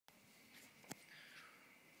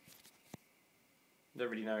don't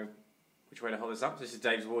really know which way to hold this up. This is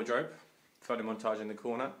Dave's wardrobe. Photo montage in the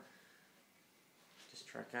corner. Just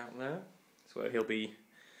track out there. That's where he'll be,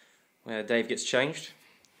 where Dave gets changed.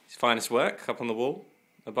 His finest work up on the wall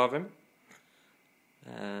above him.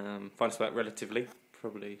 Finest work relatively,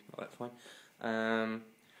 probably not that fine.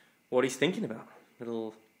 What he's thinking about.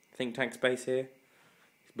 Little think tank space here.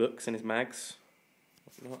 His books and his mags.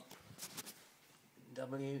 Whatnot.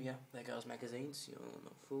 Yeah, there goes magazines. You're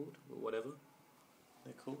not fooled, or whatever.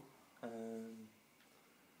 They're cool.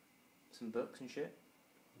 Some books and shit.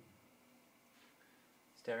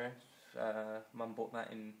 Stereo. Mum bought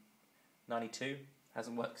that in '92.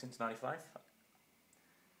 Hasn't worked since '95.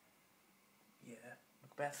 Yeah,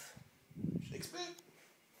 Macbeth. Shakespeare.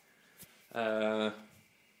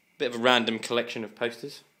 Bit of a random collection of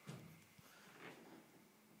posters.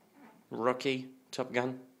 Rocky, Top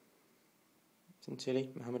Gun. Sincerely,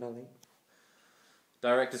 Muhammad Ali.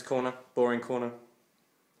 Director's corner, boring corner.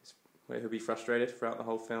 It's where he'll be frustrated throughout the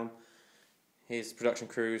whole film. His production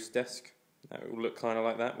crew's desk. That will look kind of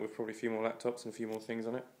like that, with probably a few more laptops and a few more things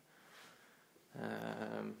on it.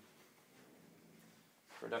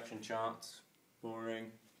 Production charts,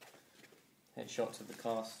 boring. Headshots of the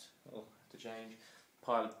cast. I'll have to change.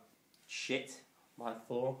 Pile of shit by the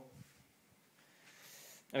floor.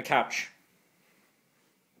 And a couch.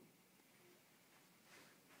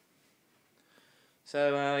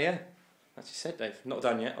 So, yeah, that's just it, Dave. Not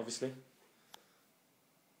done yet, obviously.